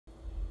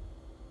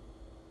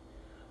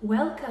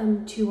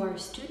Welcome to our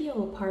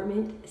studio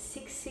apartment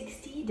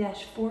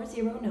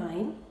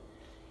 660-409.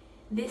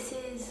 This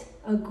is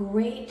a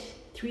great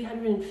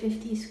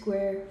 350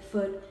 square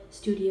foot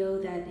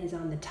studio that is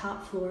on the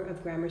top floor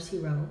of Gramercy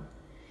Row.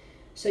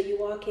 So you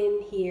walk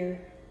in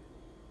here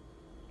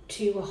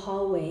to a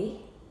hallway.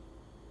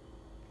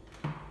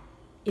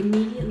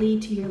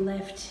 Immediately to your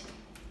left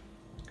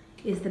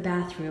is the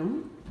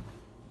bathroom.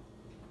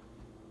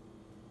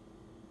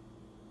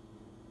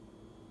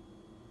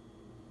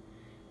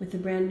 With a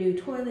brand new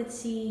toilet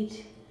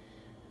seat,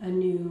 a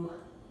new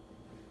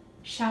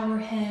shower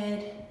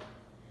head,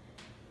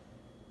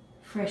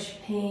 fresh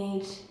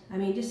paint. I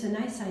mean, just a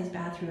nice sized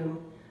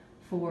bathroom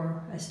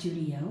for a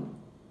studio.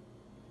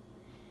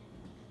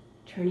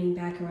 Turning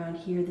back around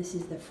here, this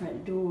is the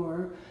front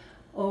door.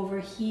 Over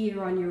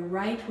here on your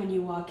right when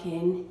you walk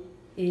in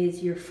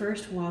is your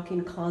first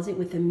walk-in closet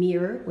with a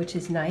mirror, which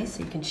is nice,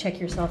 so you can check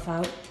yourself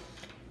out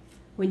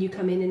when you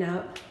come in and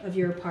out of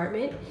your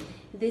apartment.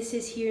 This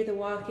is here the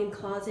walk-in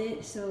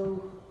closet,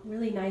 so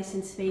really nice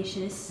and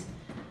spacious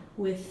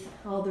with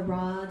all the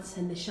rods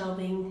and the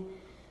shelving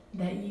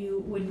that you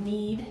would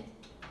need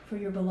for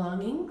your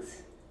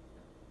belongings.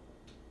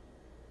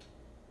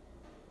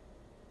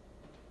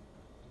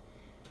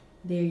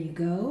 There you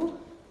go.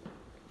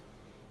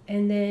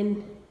 And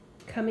then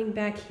coming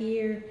back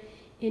here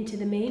into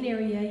the main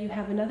area, you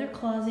have another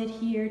closet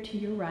here to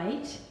your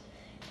right,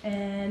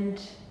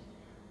 and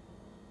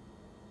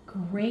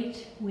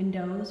great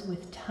windows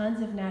with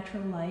tons of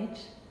natural light.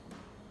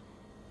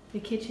 The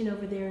kitchen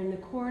over there in the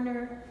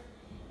corner,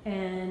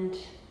 and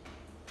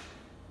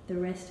the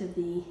rest of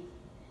the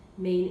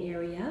main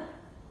area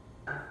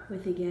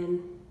with,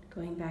 again,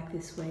 going back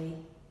this way,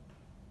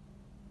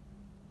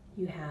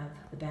 you have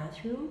the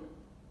bathroom.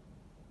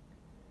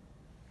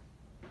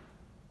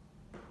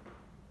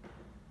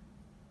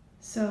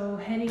 So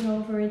heading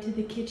over into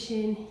the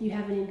kitchen, you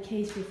have an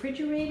encased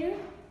refrigerator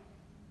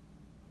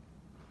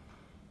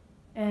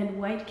and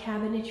white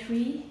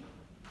cabinetry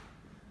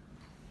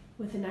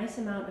with a nice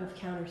amount of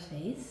counter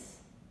space,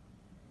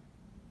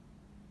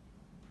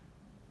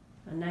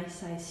 a nice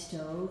sized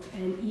stove,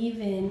 and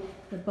even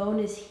the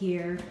bonus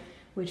here,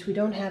 which we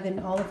don't have in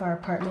all of our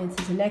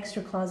apartments, is an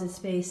extra closet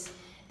space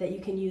that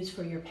you can use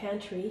for your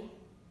pantry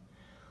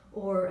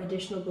or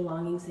additional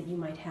belongings that you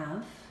might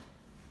have.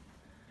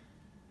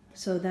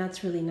 So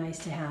that's really nice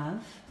to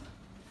have.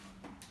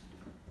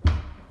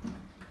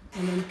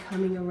 And then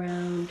coming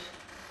around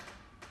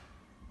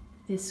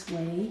this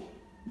way,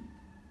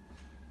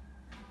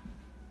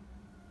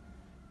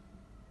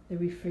 the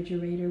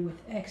refrigerator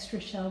with extra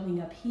shelving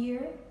up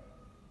here.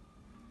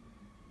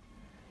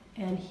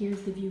 And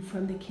here's the view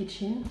from the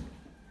kitchen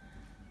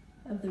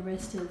of the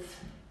rest of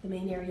the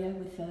main area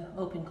with the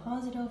open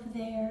closet over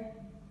there.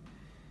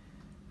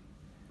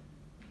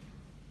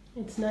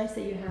 It's nice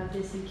that you have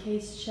this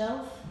encased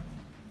shelf,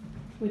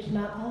 which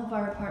not all of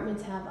our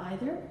apartments have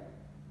either.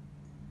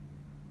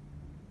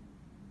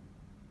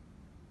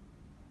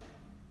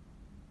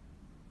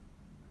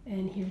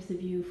 And here's the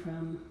view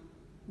from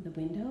the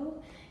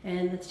window.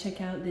 And let's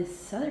check out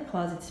this other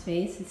closet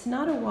space. It's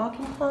not a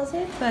walk-in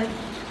closet, but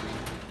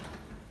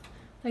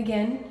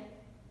again,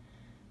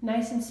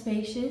 nice and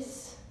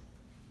spacious.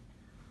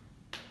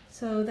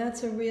 So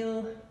that's a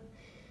real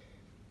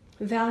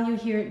value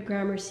here at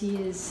Gramercy,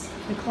 is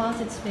the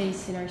closet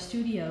space in our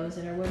studios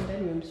and our one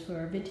bedrooms for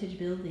our vintage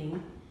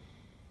building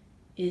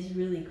is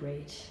really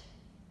great.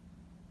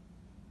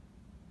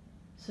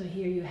 So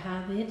here you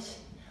have it.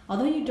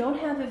 Although you don't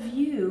have a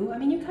view, I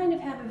mean, you kind of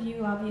have a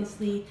view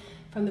obviously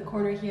from the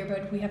corner here,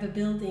 but we have a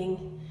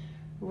building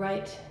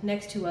right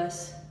next to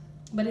us,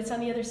 but it's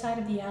on the other side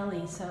of the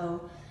alley,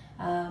 so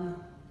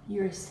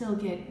you still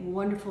get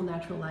wonderful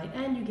natural light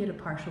and you get a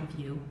partial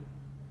view.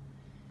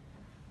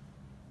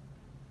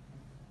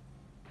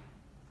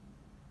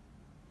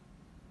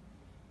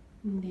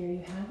 And there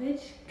you have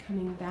it,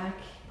 coming back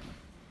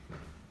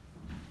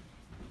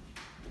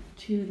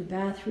to the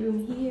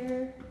bathroom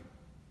here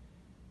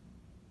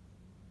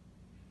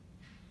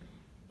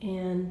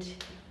and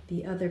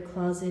the other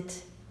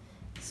closet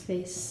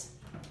space,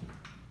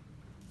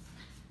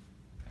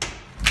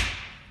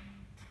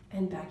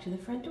 and back to the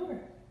front door.